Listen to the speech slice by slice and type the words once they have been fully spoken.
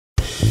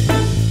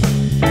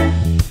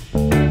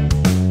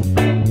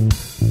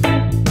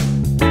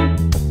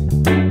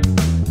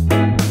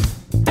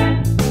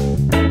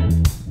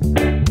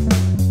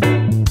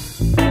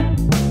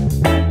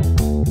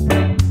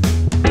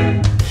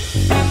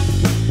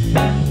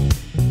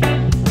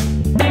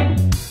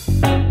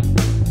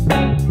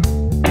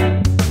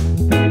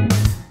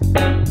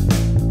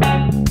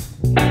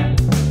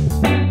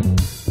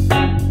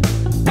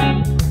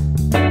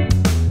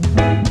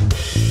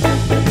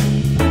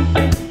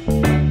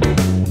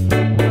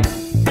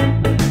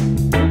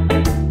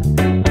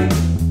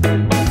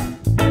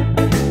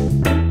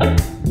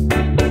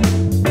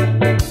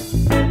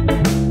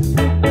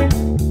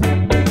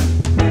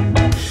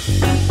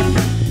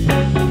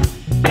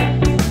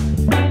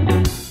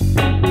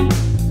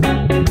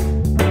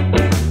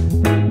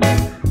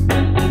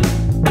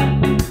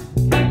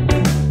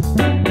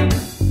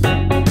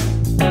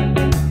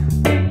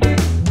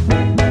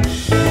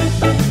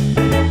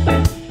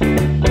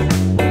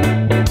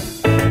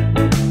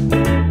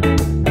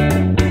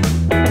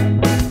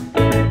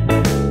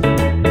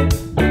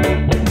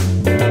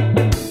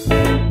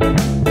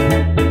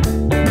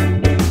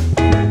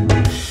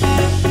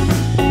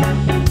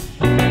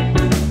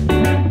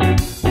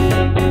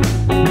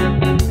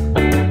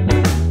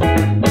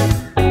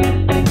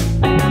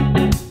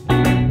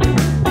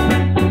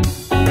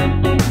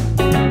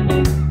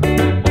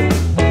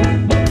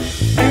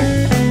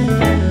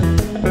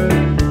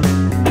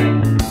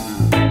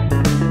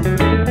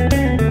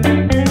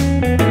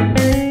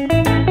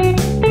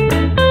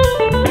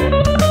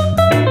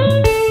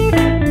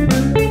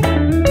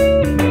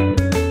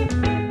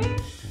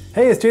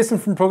it's Jason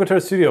from Pro Guitar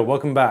Studio.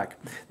 Welcome back.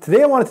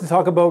 Today I wanted to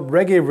talk about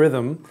reggae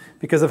rhythm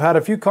because I've had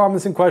a few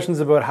comments and questions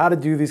about how to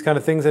do these kind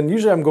of things, and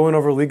usually I'm going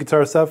over lead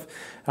guitar stuff,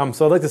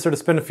 so I'd like to sort of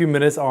spend a few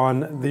minutes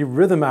on the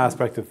rhythm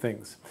aspect of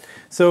things.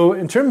 So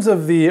in terms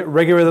of the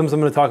reggae rhythms I'm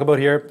going to talk about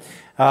here,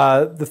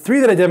 the three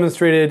that I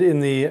demonstrated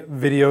in the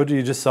video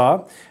you just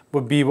saw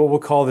would be what we'll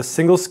call the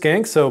single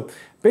skank. So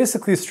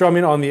basically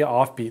strumming on the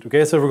offbeat.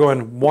 Okay, so we're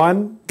going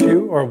 1,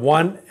 2, or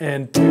 1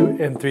 and 2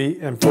 and 3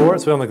 and 4.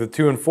 So on like the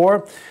 2 and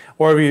 4.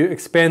 Or if you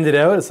expand it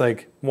out, it's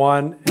like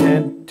 1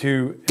 and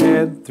 2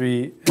 and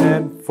 3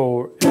 and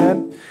 4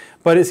 and.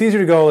 But it's easier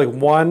to go like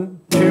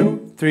 1,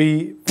 2,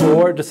 3,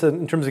 4, just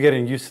in terms of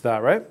getting used to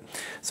that, right?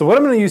 So what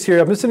I'm going to use here,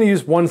 I'm just going to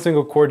use one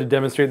single chord to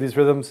demonstrate these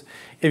rhythms.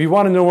 If you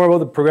want to know more about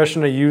the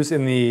progression I use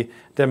in the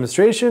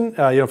demonstration,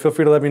 feel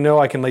free to let me know.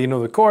 I can let you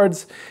know the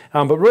chords.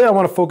 But really, I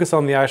want to focus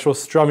on the actual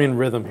strumming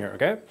rhythm here,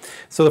 okay?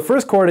 So the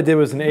first chord I did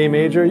was an A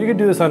major. You could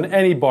do this on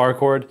any bar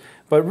chord,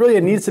 but really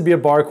it needs to be a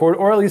bar chord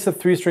or at least a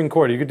 3-string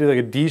chord. You could do like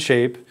a D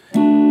shape,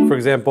 for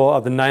example,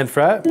 of the 9th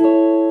fret.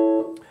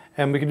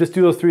 And we could just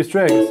do those 3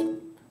 strings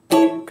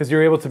because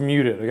you're able to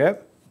mute it, okay?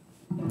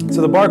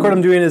 So the bar chord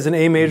I'm doing is an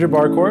A major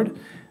bar chord,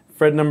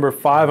 fret number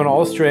 5 on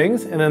all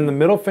strings, and then the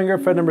middle finger,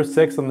 fret number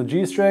 6 on the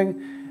G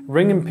string,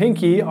 ring and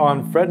pinky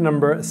on fret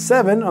number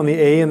 7 on the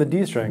A and the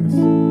D strings.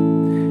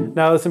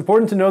 Now it's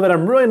important to know that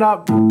I'm really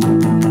not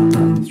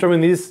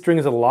strumming these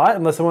strings a lot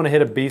unless I want to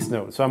hit a bass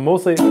note. So I'm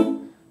mostly,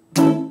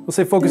 we'll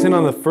say, focusing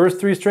on the first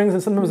 3 strings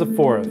and sometimes the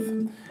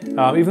 4th,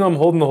 even though I'm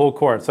holding the whole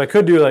chord. So I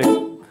could do like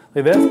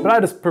this, but I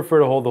just prefer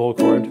to hold the whole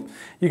chord.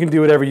 You can do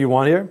whatever you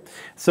want here.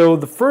 So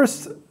the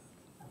first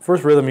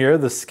rhythm here,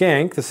 the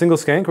skank, the single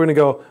skank, we're going to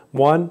go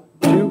 1,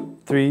 2,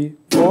 3,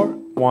 4,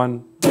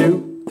 1,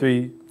 2,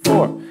 3,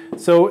 4.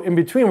 So in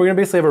between, we're going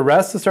to basically have a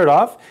rest to start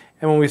off,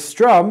 and when we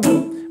strum,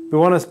 we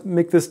want to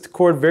make this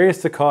chord very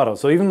staccato.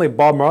 So even like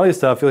Bob Marley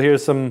stuff, you'll hear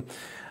some,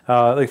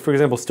 like for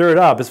example, Stir It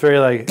Up, it's very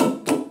like,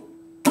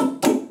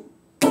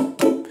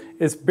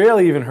 it's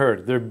barely even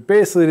heard. They're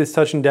basically just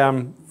touching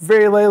down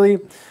very lightly,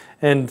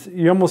 and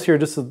you almost hear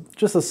just a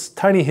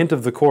tiny hint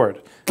of the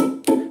chord.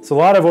 So a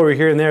lot of what we're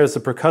hearing there is the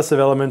percussive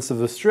elements of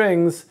the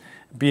strings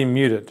being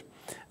muted.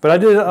 But I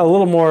did it a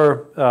little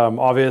more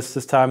obvious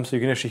this time so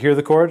you can actually hear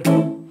the chord.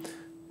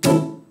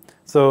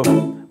 So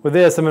with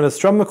this, I'm going to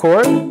strum the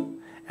chord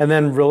and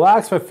then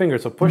relax my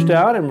fingers. So push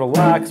down and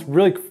relax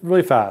really,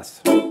 really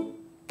fast. All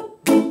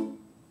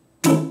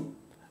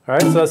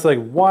right, so that's like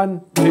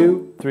 1,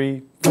 2,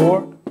 3,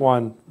 4,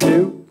 1,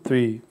 2,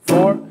 3,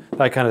 4,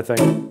 that kind of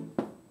thing.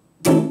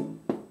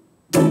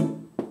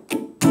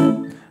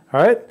 All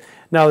right,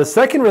 now the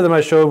second rhythm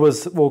I showed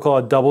was what we'll call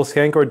a double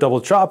skank or a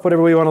double chop,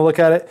 whatever way you want to look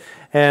at it.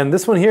 And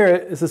this one here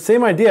is the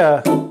same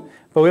idea,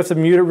 but we have to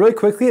mute it really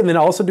quickly and then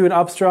also do an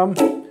up strum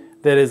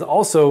that is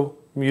also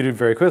muted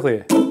very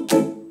quickly. All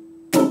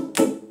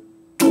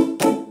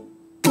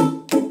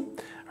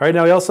right,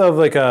 now we also have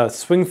like a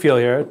swing feel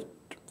here.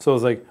 So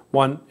it's like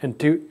 1 and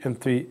 2 and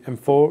 3 and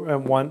 4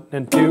 and 1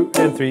 and 2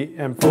 and 3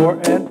 and 4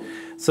 and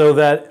so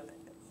that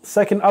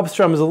second up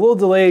strum is a little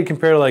delayed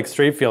compared to like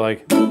straight feel,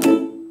 like.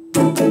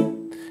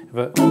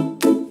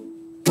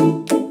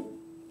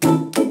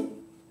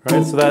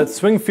 Right, so that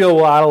swing feel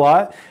will add a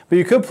lot, but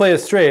you could play it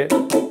straight.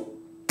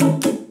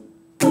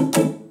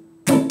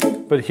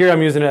 But here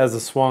I'm using it as a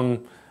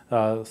swung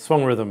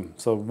rhythm.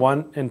 So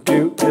 1 and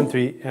 2 and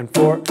 3 and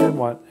 4 and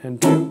 1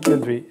 and 2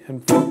 and 3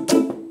 and 4.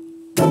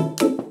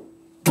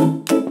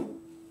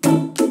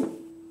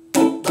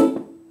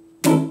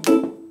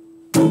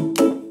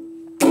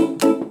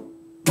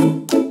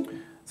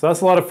 So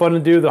that's a lot of fun to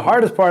do. The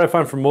hardest part I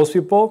find for most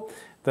people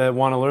that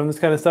want to learn this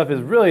kind of stuff is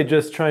really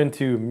just trying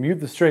to mute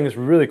the strings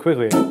really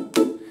quickly.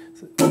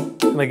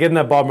 And like getting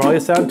that Bob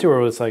Marley sound to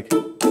where it's like,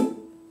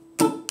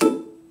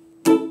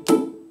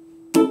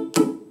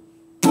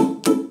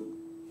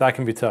 that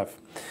can be tough.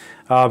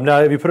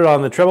 Now if you put it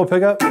on the treble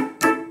pickup,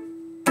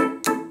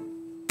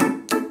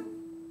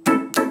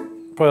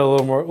 probably a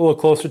little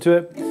closer to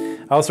it.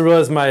 I also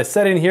realized my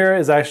setting here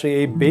is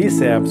actually a bass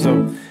amp,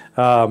 so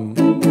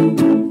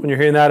when you're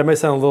hearing that, it might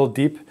sound a little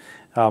deep.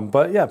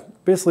 But yeah,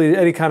 basically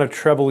any kind of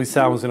treble-y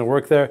sound is going to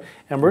work there,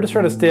 and we're just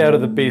trying to stay out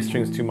of the bass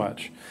strings too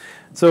much.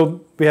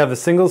 So we have the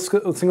single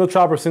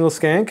chop or single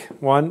skank,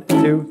 1,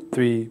 2,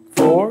 3,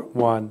 4,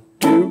 1,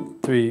 2,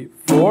 3,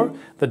 4.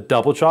 The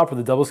double chop or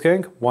the double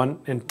skank, 1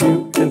 and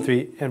 2 and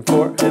 3 and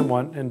 4 and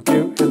 1 and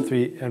 2 and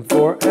 3 and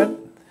 4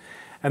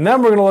 and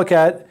then we're going to look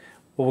at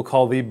what we'll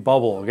call the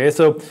bubble. Okay,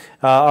 so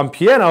on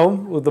piano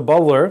with the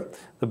bubbler,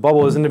 the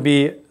bubble is going to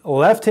be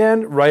left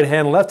hand, right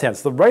hand, left hand.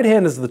 So the right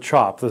hand is the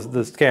chop, the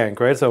skank,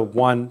 right? So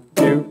 1,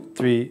 2,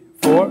 3,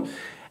 4.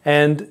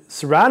 And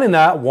surrounding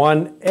that,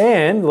 1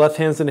 and, the left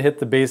hand's going to hit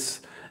the bass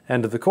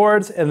end of the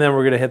chords, and then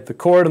we're going to hit the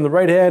chord on the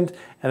right hand,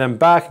 and then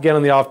back again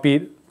on the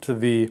offbeat to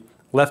the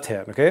left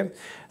hand, okay?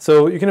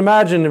 So you can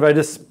imagine if I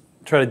just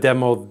try to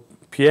demo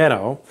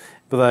piano,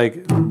 but like,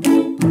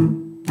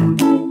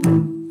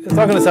 it's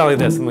not going to sound like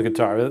this on the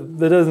guitar. It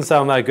doesn't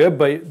sound that good,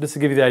 but just to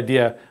give you the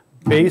idea,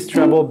 bass,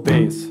 treble,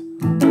 bass.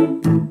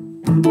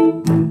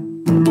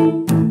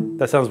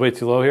 That sounds way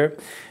too low here.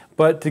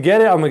 But to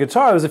get it on the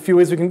guitar, there's a few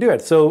ways we can do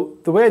it. So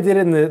the way I did it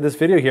in this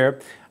video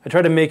here, I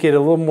tried to make it a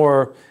little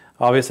more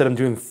obvious that I'm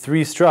doing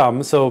 3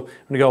 strums. So I'm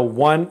gonna go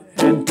 1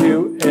 and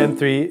 2 and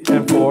 3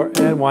 and 4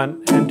 and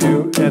 1 and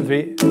 2 and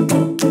 3.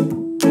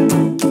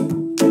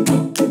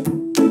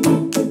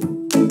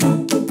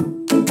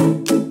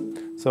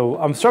 So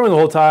I'm strumming the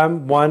whole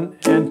time, 1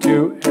 and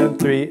 2 and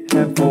 3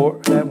 and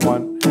 4 and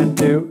 1 and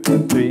 2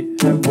 and 3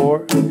 and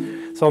 4.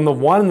 So on the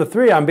 1 and the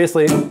 3, I'm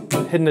basically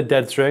hitting a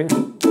dead string.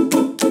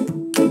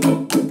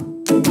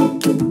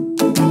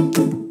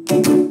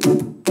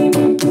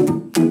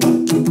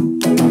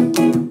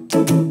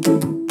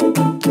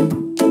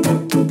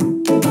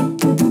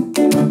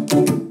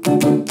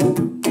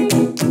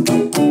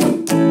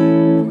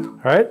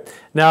 All right,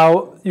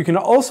 now you can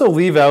also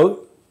leave out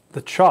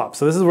the chop.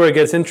 So this is where it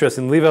gets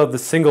interesting. Leave out the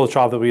single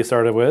chop that we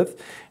started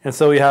with. And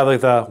so we have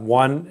like the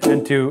 1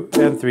 and 2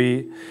 and 3.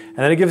 And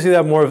then it gives you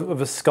that more of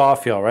a ska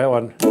feel, right?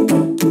 1.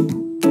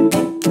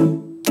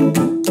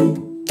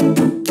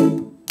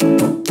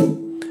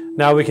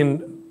 Now we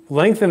can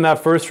lengthen that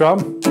first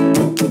drum.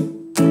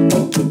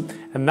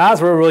 And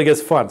that's where it really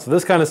gets fun. So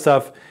this kind of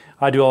stuff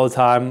I do all the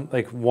time.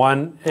 Like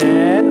 1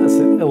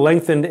 and, a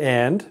lengthened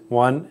and,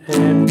 1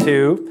 and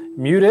 2,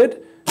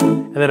 muted.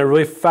 And then a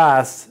really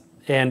fast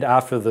and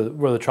after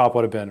where the chop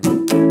would have been.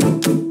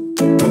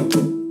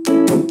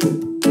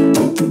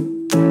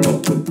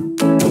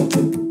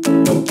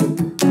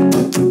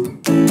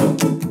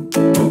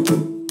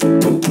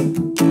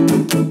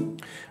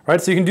 All right,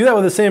 so you can do that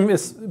with the same,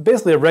 it's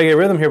basically a reggae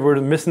rhythm here, but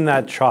we're missing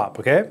that chop,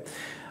 okay?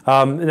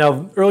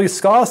 Now, early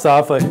ska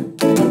stuff, like,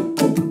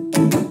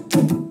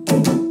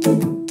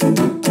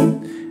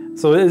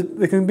 so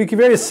it can be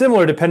very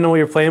similar depending on what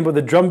you're playing, but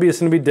the drum beat is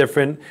going to be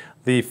different.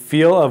 The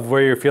feel of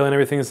where you're feeling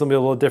everything is going to be a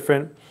little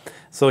different.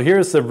 So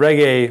here's the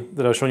reggae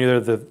that I was showing you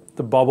there,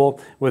 the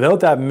bubble, without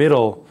that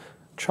middle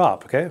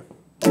chop, okay?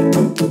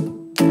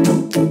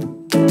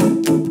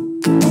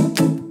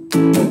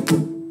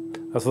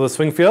 That's what the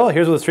swing feel.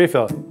 Here's what the straight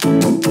feel.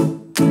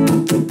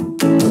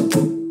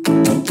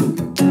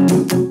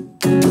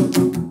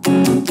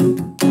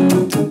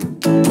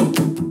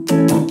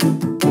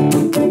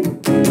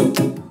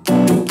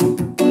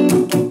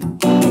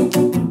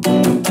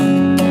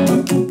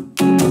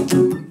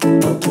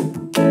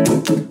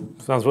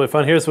 Sounds really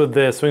fun. Here's with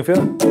the swing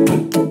feel.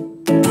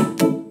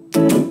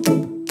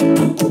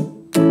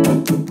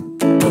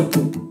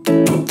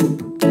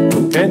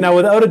 Okay, now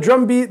without a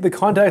drum beat, the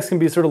context can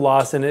be sort of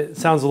lost and it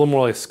sounds a little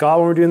more like ska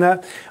when we're doing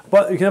that.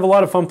 But you can have a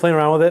lot of fun playing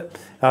around with it.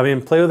 I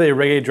mean, play with a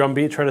reggae drum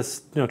beat, try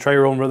to try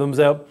your own rhythms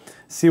out,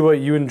 see what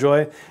you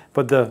enjoy.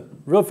 But the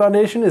real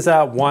foundation is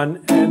that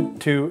 1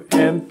 and 2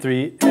 and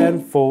 3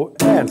 and 4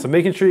 and. So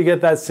making sure you get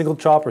that single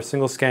chop or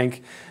single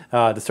skank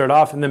to start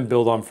off and then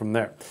build on from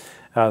there.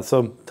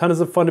 So tons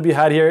of fun to be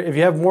had here. If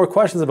you have more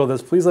questions about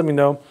this, please let me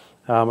know.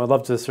 I'd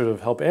love to sort of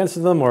help answer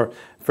them or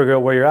figure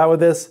out where you're at with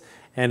this.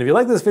 And if you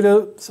like this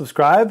video,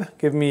 subscribe,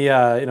 give me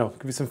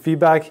some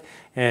feedback,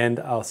 and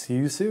I'll see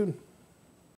you soon.